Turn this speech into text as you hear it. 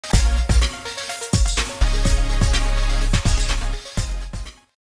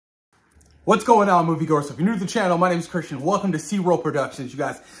What's going on, moviegoers? If you're new to the channel, my name is Christian. Welcome to C-Roll Productions, you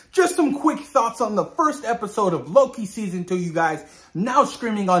guys. Just some quick thoughts on the first episode of Loki Season 2, you guys. Now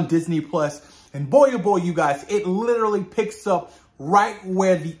streaming on Disney+. And boy, oh boy, you guys, it literally picks up right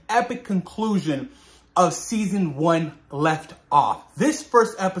where the epic conclusion of Season 1 left off. This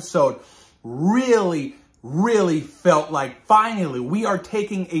first episode really felt like finally we are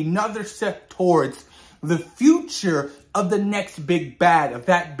taking another step towards the future of the next big bad, of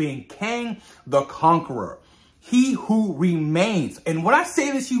that being Kang the Conqueror. He who remains. And when I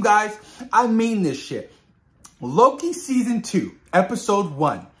say this, you guys, I mean this shit. Loki Season 2, Episode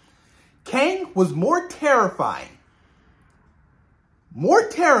 1. Kang was more terrifying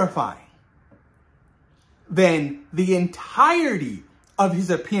than the entirety of his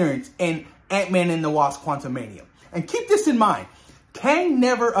appearance in Ant-Man and the Wasp: Quantumania. And keep this in mind. Kang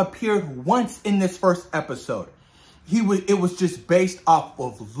never appeared once in this first episode. It was just based off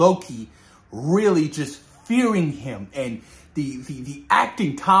of Loki really just fearing him, and the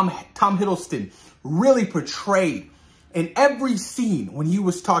acting Tom Hiddleston really portrayed in every scene when he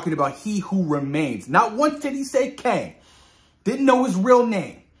was talking about he who remains. Not once did he say Kang. Didn't know his real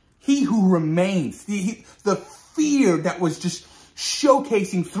name. He who remains. The fear that was just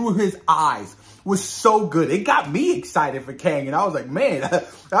showcasing through his eyes was so good. It got me excited for Kang. And I was like, man, I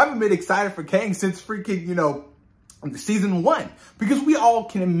haven't been excited for Kang since freaking, Season 1. Because we all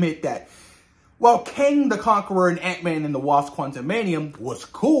can admit that while Kang the Conqueror and Ant-Man and the Wasp: Quantumania was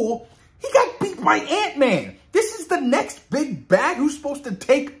cool, he got beat by Ant-Man. This is the next big bad who's supposed to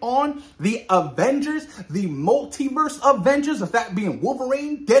take on the Avengers, the multiverse Avengers, of that being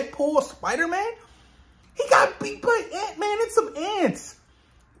Wolverine, Deadpool, Spider-Man. He got beat by Ant-Man and some ants.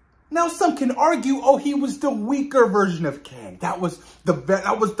 Now, some can argue, oh, he was the weaker version of Kang. That was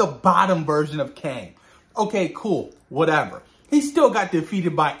the bottom version of Kang. Okay, cool, whatever. He still got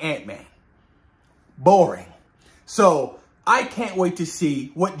defeated by Ant-Man. Boring. So, I can't wait to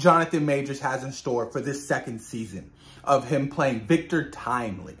see what Jonathan Majors has in store for this second season of him playing Victor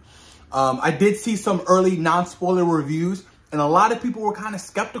Timely. I did see some early non-spoiler reviews, and a lot of people were kind of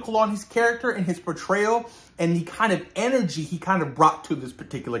skeptical on his character and his portrayal and the kind of energy he kind of brought to this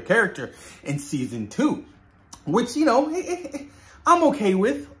particular character in Season 2, which, I'm okay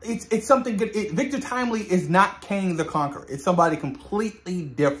with. It's something good. Victor Timely is not Kang the Conqueror. It's somebody completely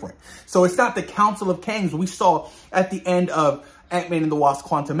different. So it's not the Council of Kangs we saw at the end of Ant-Man and the Wasp: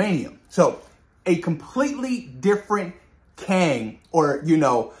 Quantumania. So a completely different Kang, or,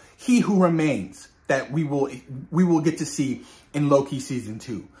 he who remains, that we will get to see in Loki Season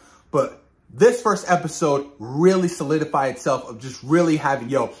 2. But this first episode really solidified itself of just really having,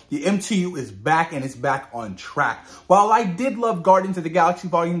 the MCU is back, and it's back on track. While I did love Guardians of the Galaxy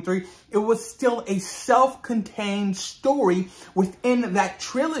Volume 3, it was still a self-contained story within that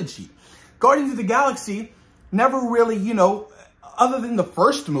trilogy. Guardians of the Galaxy never really, other than the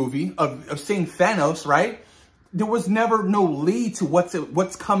first movie of seeing Thanos, right? There was never no lead to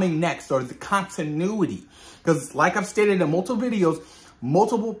what's coming next, or the continuity. Because like I've stated in multiple videos,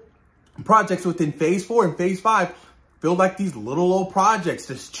 multiple projects within Phase 4 and Phase 5 feel like these little old projects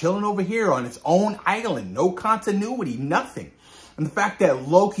just chilling over here on its own island. No continuity, nothing. And the fact that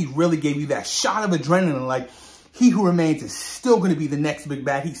Loki really gave you that shot of adrenaline, like, he who remains is still going to be the next big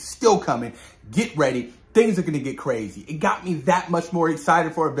bad. He's still coming. Get ready. Things are going to get crazy. It got me that much more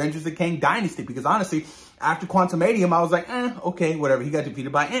excited for Avengers: The Kang Dynasty, because honestly, after Quantumania, I was like, okay, whatever. He got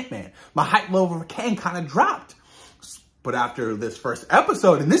defeated by Ant-Man. My hype level for Kang kind of dropped. But after this first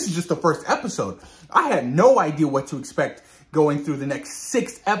episode, and this is just the first episode, I had no idea what to expect going through the next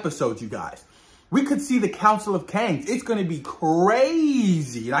 6 episodes, you guys. We could see the Council of Kangs. It's going to be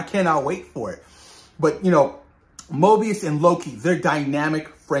crazy, and I cannot wait for it. But, Mobius and Loki, their dynamic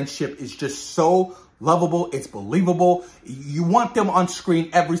friendship is just so lovable. It's believable. You want them on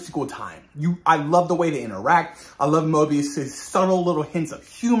screen every single time. I love the way they interact. I love Mobius's subtle little hints of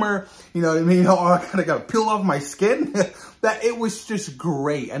humor. You know what I mean? Oh, I kind of got to peel off my skin. That it was just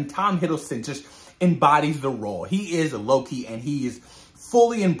great. And Tom Hiddleston just embodies the role. He is a Loki, and he is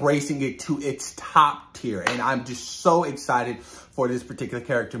fully embracing it to its top tier. And I'm just so excited for this particular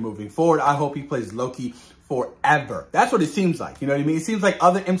character moving forward. I hope he plays Loki forever. That's what it seems like. You know what I mean? It seems like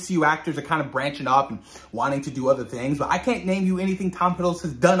other MCU actors are kind of branching off and wanting to do other things, but I can't name you anything Tom Hiddleston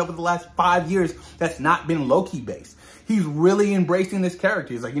has done over the last 5 years that's not been Loki based. He's really embracing this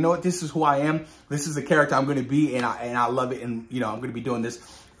character. He's like, you know what? This is who I am. This is the character I'm going to be, and I love it. And, I'm going to be doing this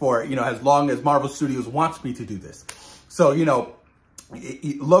for, as long as Marvel Studios wants me to do this. So,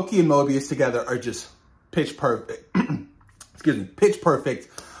 Loki and Mobius together are just pitch perfect. Excuse me, pitch perfect.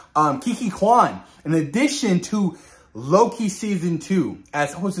 Kiki Kwan, in addition to Loki season 2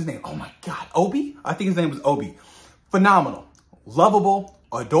 as, what was his name? Oh my God, Obi? I think his name was Obi. Phenomenal, lovable,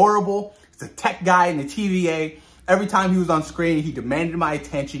 adorable. He's a tech guy in the TVA. Every time he was on screen, he demanded my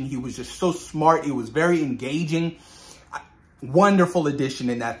attention. He was just so smart. It was very engaging. Wonderful addition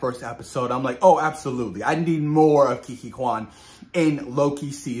in that first episode. I'm like, oh, absolutely. I need more of Kiki Kwan in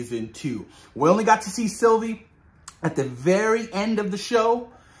Loki season 2. We only got to see Sylvie at the very end of the show.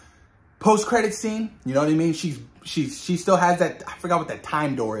 Post-credit scene, you know what I mean? She still has that, I forgot what that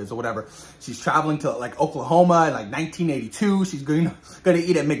time door is or whatever. She's traveling to like Oklahoma in like 1982. She's gonna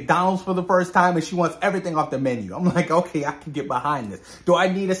eat at McDonald's for the first time and she wants everything off the menu. I'm like, okay, I can get behind this. Do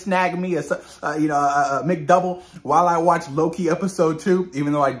I need to snag me a McDouble while I watch Loki episode 2?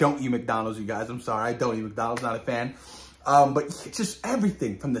 Even though I don't eat McDonald's, you guys, I'm sorry. I don't eat McDonald's, not a fan. But it's just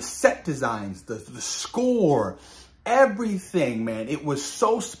everything from the set designs, the score, everything, man. It was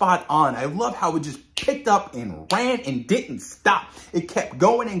so spot on. I love how it just picked up and ran and didn't stop. It kept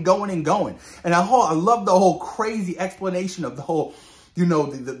going and going and going. And I love the whole crazy explanation of the whole, you know,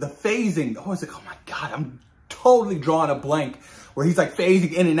 the phasing. Oh, it's like, oh my God, I'm totally drawing a blank where he's like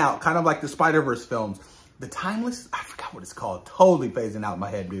phasing in and out, kind of like the Spider-Verse films. The Timeless, I forgot what it's called. Totally phasing out in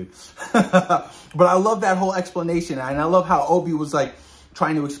my head, dude. But I love that whole explanation. And I love how Obi was like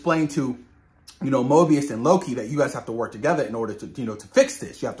trying to explain to, you know, Mobius and Loki that you guys have to work together in order to, you know, to fix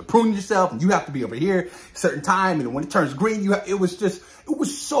this. You have to prune yourself and you have to be over here at a certain time. And when it turns green, it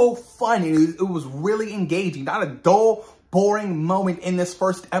was so fun. And it was really engaging. Not a dull, boring moment in this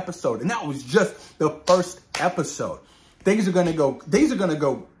first episode. And that was just the first episode. Things are going to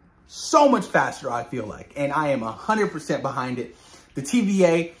go so much faster, I feel like. And I am 100% behind it. The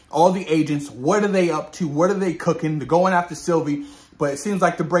TVA, all the agents, what are they up to? What are they cooking? They're going after Sylvie. But it seems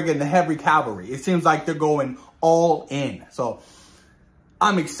like they're bringing the heavy cavalry. It seems like they're going all in. So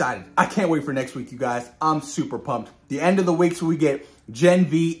I'm excited. I can't wait for next week, you guys. I'm super pumped. The end of the week, so we get Gen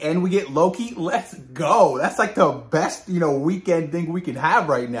V and we get Loki. Let's go. That's like the best, you know, weekend thing we can have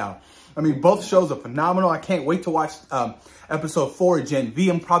right now. I mean, both shows are phenomenal. I can't wait to watch episode 4 of Gen V.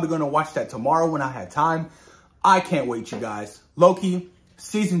 I'm probably going to watch that tomorrow when I have time. I can't wait, you guys. Loki,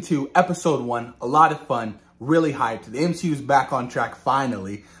 season 2, episode 1. A lot of fun. Really hyped. The MCU's back on track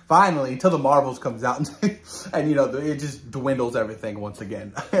finally, until the Marvels comes out and you know, it just dwindles everything once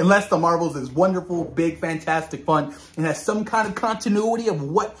again. Unless the Marvels is wonderful, big, fantastic fun and has some kind of continuity of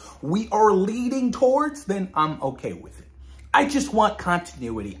what we are leading towards, then I'm okay with it. I just want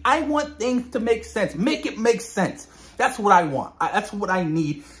continuity. I want things to make sense. Make it make sense. That's what I want. That's what I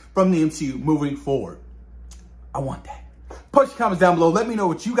need from the MCU moving forward. I want that. Post your comments down below. Let me know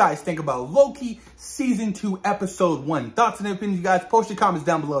what you guys think about Loki Season 2, Episode 1. Thoughts and opinions, you guys. Post your comments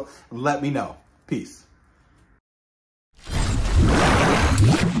down below and let me know. Peace.